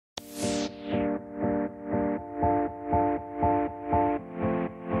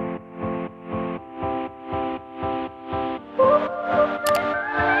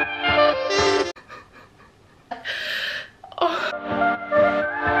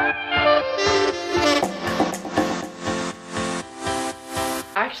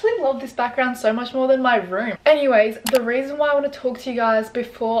love this background so much more than my room. Anyways, the reason why I want to talk to you guys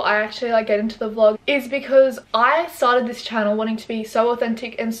before I actually like get into the vlog is because I started this channel wanting to be so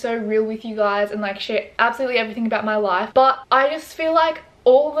authentic and so real with you guys and like share absolutely everything about my life, but I just feel like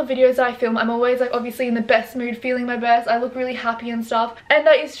all the videos I film, I'm always like obviously in the best mood, feeling my best. I look really happy and stuff, and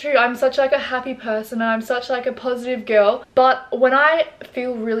that is true. I'm such like a happy person and I'm such like a positive girl, but when I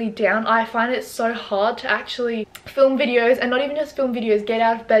feel really down, I find it so hard to actually film videos, and not even just film videos, get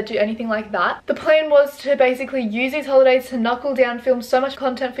out of bed, do anything like that. The plan was to basically use these holidays to knuckle down, film so much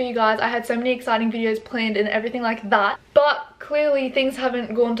content for you guys. I had so many exciting videos planned and everything like that, but clearly things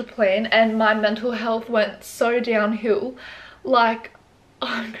haven't gone to plan and my mental health went so downhill. Like,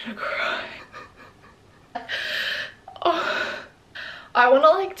 I'm gonna cry. Oh, I want to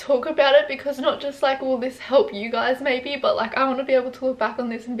like talk about it because not just like will this help you guys maybe, but like I want to be able to look back on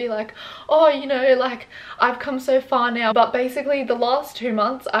this and be like, oh, you know, like I've come so far now. But basically the last 2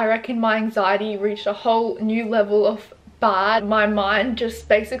 months I reckon my anxiety reached a whole new level of bad. My mind just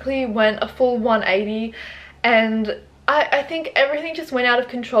basically went a full 180, and I think everything just went out of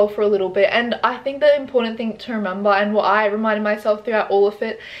control for a little bit. And I think the important thing to remember, and what I reminded myself throughout all of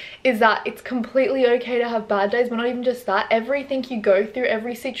it, is that it's completely okay to have bad days, but not even just that. Everything you go through,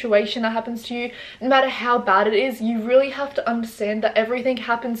 every situation that happens to you, no matter how bad it is, you really have to understand that everything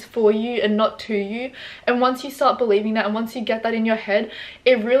happens for you and not to you. And once you start believing that, and once you get that in your head,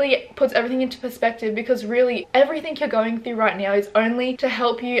 it really puts everything into perspective, because really everything you're going through right now is only to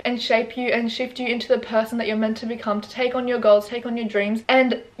help you and shape you and shift you into the person that you're meant to become, to take on your goals, take on your dreams.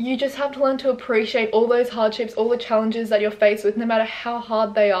 And you just have to learn to appreciate all those hardships, all the challenges that you're faced with, no matter how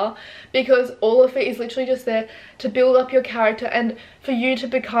hard they are, because all of it is literally just there to build up your character and for you to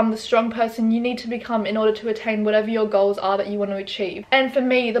become the strong person you need to become in order to attain whatever your goals are that you want to achieve. And for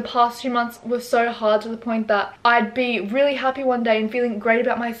me, the past 2 months were so hard, to the point that I'd be really happy one day and feeling great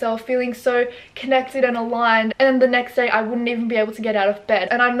about myself, feeling so connected and aligned, and then the next day I wouldn't even be able to get out of bed.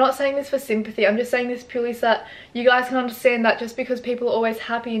 And I'm not saying this for sympathy, I'm just saying this purely so that you guys can understand that just because people are always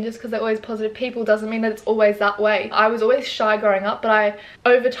happy and just because they're always positive people doesn't mean that it's always that way. I was always shy growing up, but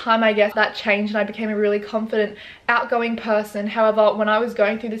over time I guess that changed and I became a really confident, outgoing person. However, when I was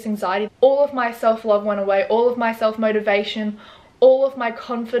going through this anxiety, all of my self-love went away, all of my self-motivation, all of my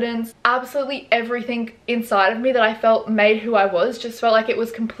confidence, absolutely everything inside of me that I felt made who I was just felt like it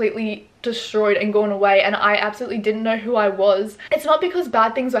was completely destroyed and gone away, and I absolutely didn't know who I was. It's not because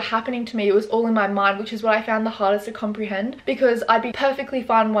bad things were happening to me, it was all in my mind, which is what I found the hardest to comprehend, because I'd be perfectly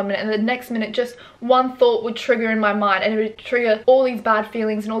fine 1 minute and the next minute just one thought would trigger in my mind and it would trigger all these bad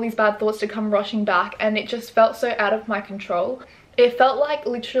feelings and all these bad thoughts to come rushing back, and it just felt so out of my control. It felt like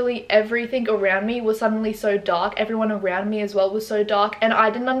literally everything around me was suddenly so dark. Everyone around me as well was so dark, and I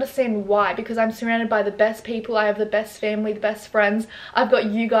didn't understand why, because I'm surrounded by the best people, I have the best family, the best friends, I've got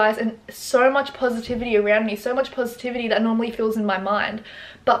you guys and so much positivity around me, so much positivity that normally feels in my mind.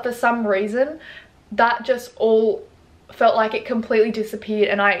 But for some reason that just all felt like it completely disappeared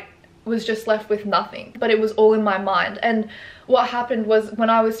and I was just left with nothing, but it was all in my mind. And what happened was, when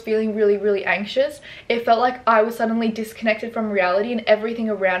I was feeling really anxious, it felt like I was suddenly disconnected from reality, and everything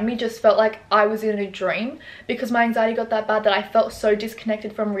around me just felt like I was in a dream, because my anxiety got that bad that I felt so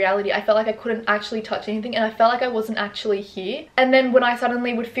disconnected from reality. I felt like I couldn't actually touch anything and I felt like I wasn't actually here. And then when I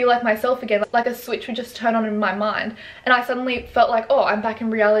suddenly would feel like myself again, like a switch would just turn on in my mind and I suddenly felt like, oh, I'm back in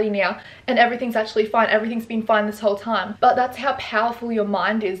reality now and everything's actually fine, everything's been fine this whole time. But that's how powerful your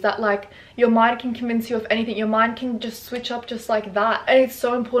mind is, that like your mind can convince you of anything. Your mind can just switch up just like that, and it's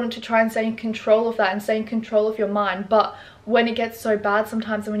so important to try and stay in control of that and stay in control of your mind. But when it gets so bad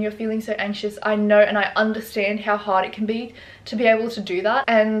sometimes, and when you're feeling so anxious, I know and I understand how hard it can be to be able to do that.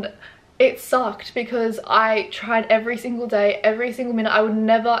 And it sucked because I tried every single day, every single minute. I would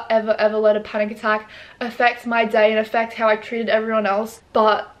never ever let a panic attack affect my day and affect how I treated everyone else.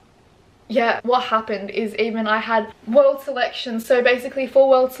 But yeah, what happened is, even I had world selections. So basically for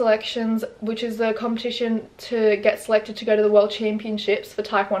world selections, which is the competition to get selected to go to the world championships for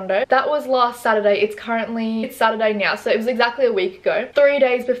taekwondo, that was last Saturday. It's Saturday now, so it was exactly a week ago. 3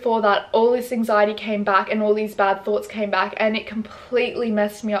 days before that, all this anxiety came back and all these bad thoughts came back, and it completely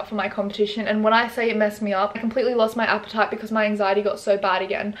messed me up for my competition. And when I say it messed me up, I completely lost my appetite because my anxiety got so bad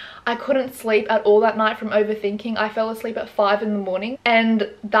again. I couldn't sleep at all that night from overthinking. I fell asleep at 5 in the morning, and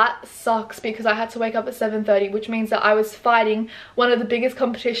that sucked because I had to wake up at 7:30, which means that I was fighting one of the biggest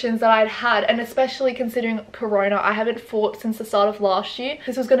competitions that I'd had. And especially considering Corona, I haven't fought since the start of last year.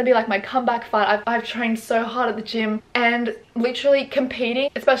 This was going to be like my comeback fight. I've trained so hard at the gym, and literally competing,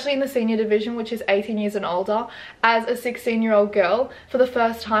 especially in the senior division, which is 18 years and older, as a 16-year-old girl for the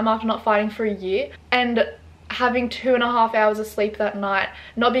first time after not fighting for a year. And having 2.5 hours of sleep that night,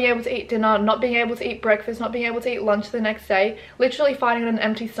 not being able to eat dinner, not being able to eat breakfast, not being able to eat lunch the next day, literally fighting on an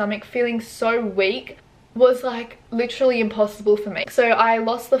empty stomach, feeling so weak, was like literally impossible for me. So I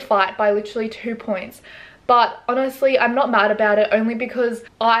lost the fight by literally 2 points. But honestly, I'm not mad about it, only because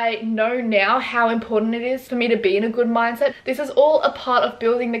I know now how important it is for me to be in a good mindset. This is all a part of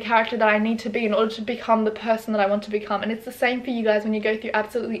building the character that I need to be in order to become the person that I want to become. And it's the same for you guys when you go through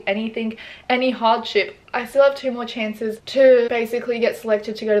absolutely anything, any hardship. I still have 2 more chances to basically get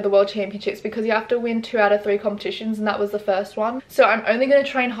selected to go to the World Championships, because you have to win 2 out of 3 competitions, and that was the first one. So I'm only going to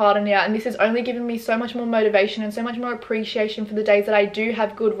train harder now, and this has only given me so much more motivation and so much more appreciation for the days that I do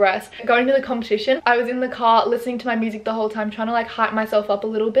have good rest. Going to the competition, I was in the car listening to my music the whole time, trying to like hype myself up a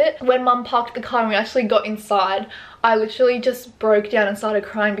little bit. When mum parked the car and we actually got inside, I literally just broke down and started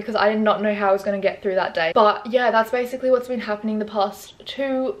crying because I did not know how I was going to get through that day. But yeah, that's basically what's been happening the past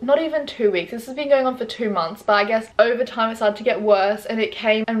not even 2 weeks. This has been going on for 2 months, but I guess over time it started to get worse, and it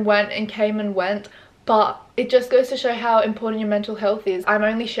came and went and came and went. But it just goes to show how important your mental health is. I'm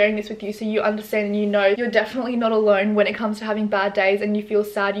only sharing this with you so you understand and you know you're definitely not alone when it comes to having bad days and you feel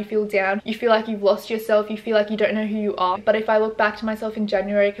sad, you feel down, you feel like you've lost yourself, you feel like you don't know who you are. But if I look back to myself in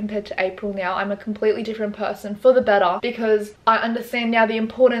January compared to April now, I'm a completely different person for the better, because I understand now the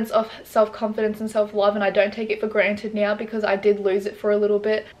importance of self-confidence and self-love, and I don't take it for granted now because I did lose it for a little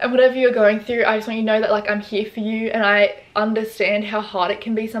bit. And whatever you're going through, I just want you to know that like I'm here for you, and I understand how hard it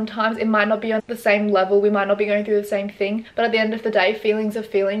can be sometimes. It might not be on the same level, we might not be going through the same thing, but at the end of the day, feelings are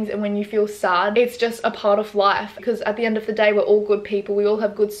feelings, and when you feel sad, it's just a part of life, because at the end of the day, we're all good people, we all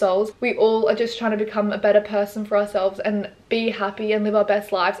have good souls, we all are just trying to become a better person for ourselves and be happy and live our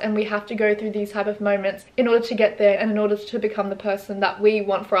best lives, and we have to go through these type of moments in order to get there and in order to become the person that we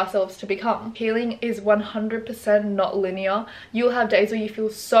want for ourselves to become. Healing is 100% not linear. You'll have days where you feel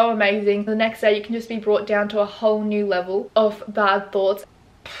so amazing, the next day you can just be brought down to a whole new level of bad thoughts.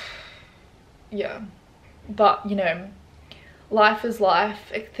 Yeah, but you know, life is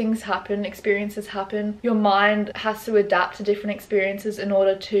life, things happen, experiences happen. Your mind has to adapt to different experiences in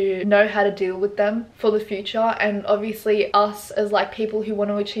order to know how to deal with them for the future. And obviously us as like people who want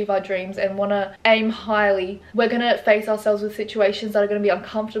to achieve our dreams and want to aim highly, we're going to face ourselves with situations that are going to be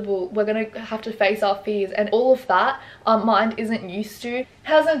uncomfortable. We're going to have to face our fears, and all of that our mind isn't used to. It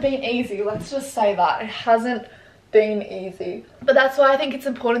hasn't been easy, let's just say that. It hasn't been easy, but that's why I think it's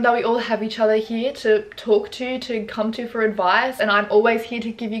important that we all have each other here to talk to come to for advice. And I'm always here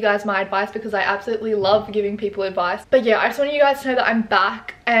to give you guys my advice because I absolutely love giving people advice. But yeah, I just want you guys to know that I'm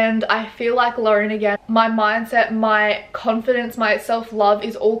back and I feel like Lauren again. My mindset, my confidence, my self-love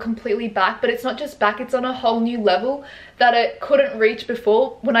is all completely back, but it's not just back, it's on a whole new level that it couldn't reach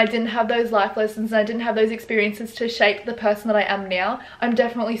before when I didn't have those life lessons and I didn't have those experiences to shape the person that I am now. I'm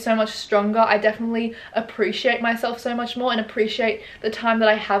definitely so much stronger. I definitely appreciate myself so much more and appreciate the time that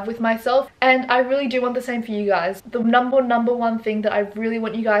I have with myself, and I really do want the same for you guys. The number one thing that I really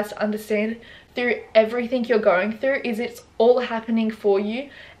want you guys to understand through everything you're going through is it's all happening for you,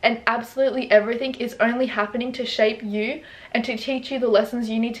 and absolutely everything is only happening to shape you and to teach you the lessons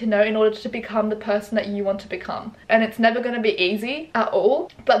you need to know in order to become the person that you want to become. And it's never going to be easy at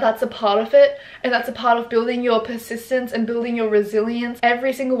all, but that's a part of it, and that's a part of building your persistence and building your resilience.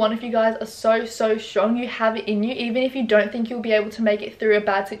 Every single one of you guys are so strong. You have it in you. Even if you don't think you'll be able to make it through a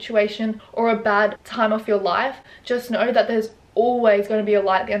bad situation or a bad time of your life, just know that there's always going to be a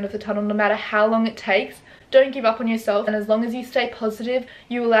light at the end of the tunnel, no matter how long it takes. Don't give up on yourself, and as long as you stay positive,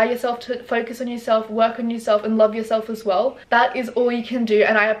 you allow yourself to focus on yourself, work on yourself, and love yourself as well. That is all you can do,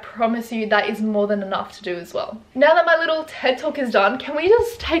 and I promise you that is more than enough to do as well. Now that my little TED talk is done, can we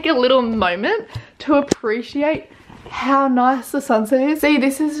just take a little moment to appreciate how nice the sunset is? See,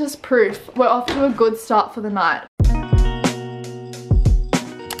 this is just proof we're off to a good start for the night.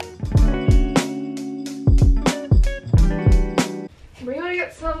 We gotta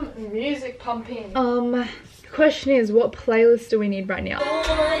get some music pumping. Question is, what playlist do we need right now?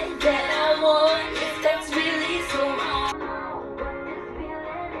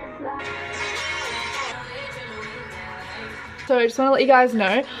 So I just want to let you guys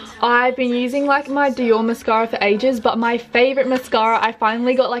know, I've been using like my Dior mascara for ages, but my favorite mascara, I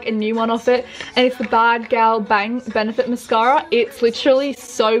finally got like a new one off it, and it's the Bad Gal Bang Benefit Mascara. It's literally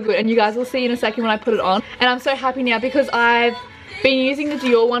so good, and you guys will see in a second when I put it on. And I'm so happy now because I've been using the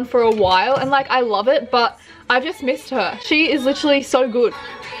Dior one for a while and like I love it, but I've just missed her. She is literally so good.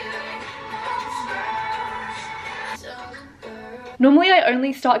 Normally I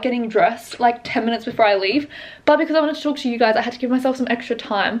only start getting dressed like 10 minutes before I leave, but because I wanted to talk to you guys, I had to give myself some extra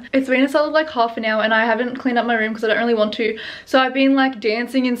time. It's been a solid like half an hour and I haven't cleaned up my room because I don't really want to. So I've been like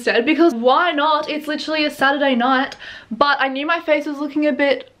dancing instead because why not? It's literally a Saturday night, but I knew my face was looking a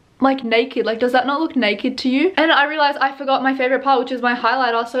bit like naked. Like, does that not look naked to you? And I realized I forgot my favorite part, which is my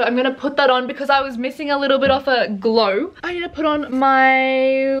highlighter, so I'm gonna put that on because I was missing a little bit of a glow. I need to put on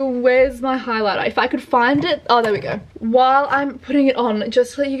my, where's my highlighter? If I could find it. Oh, there we go. While I'm putting it on,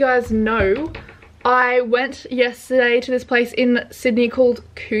 just to let you guys know, I went yesterday to this place in Sydney called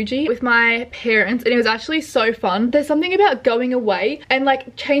Coogee with my parents, and it was actually so fun. There's something about going away and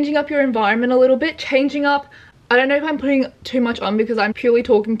like changing up your environment a little bit, changing up. I don't know if I'm putting too much on because I'm purely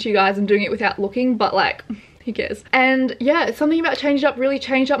talking to you guys and doing it without looking, but like, who cares? And yeah, something about changing up really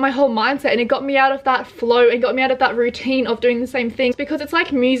changed up my whole mindset, and it got me out of that flow and got me out of that routine of doing the same things, because it's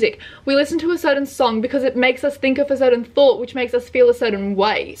like music. We listen to a certain song because it makes us think of a certain thought, which makes us feel a certain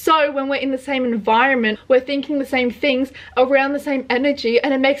way. So when we're in the same environment, we're thinking the same things around the same energy,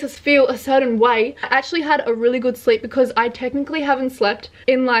 and it makes us feel a certain way. I actually had a really good sleep because I technically haven't slept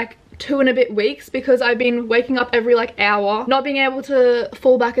in like 2 and a bit weeks because I've been waking up every like hour, not being able to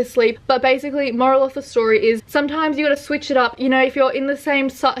fall back asleep. But basically, moral of the story is sometimes you gotta switch it up. You know, if you're in the same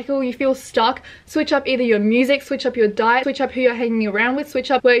cycle, you feel stuck, switch up either your music, switch up your diet, switch up who you're hanging around with,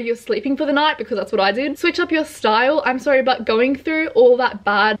 switch up where you're sleeping for the night, because that's what I did. Switch up your style. I'm sorry, but going through all that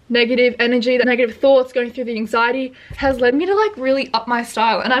bad negative energy, the negative thoughts, going through the anxiety has led me to like really up my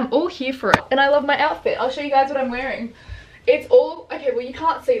style, and I'm all here for it. And I love my outfit. I'll show you guys what I'm wearing. It's all, okay, well you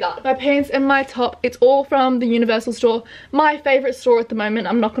can't see that. My pants and my top, it's all from the Universal store. My favorite store at the moment,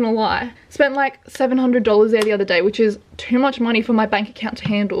 I'm not gonna lie. Spent like $700 there the other day, which is too much money for my bank account to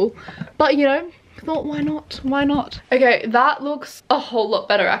handle. But you know, I thought, why not? Why not? Okay, that looks a whole lot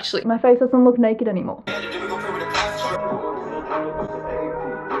better actually. My face doesn't look naked anymore.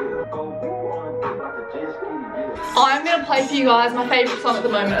 I'm gonna play for you guys my favorite song at the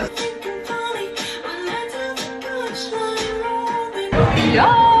moment.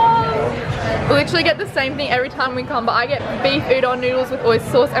 Yeah. We literally get the same thing every time we come, but I get beef udon noodles with oyster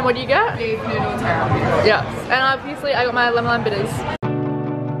sauce. And what do you get? Beef noodles. Yes. And obviously I got my lemon lime bitters.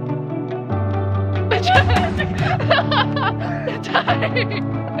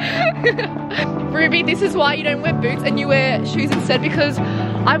 Ruby, this is why you don't wear boots and you wear shoes instead, because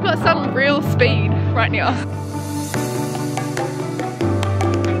I've got some real speed right now.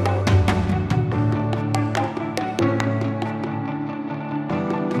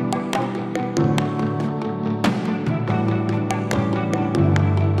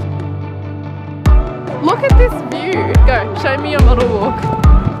 Look at this view. Go, show me your model walk.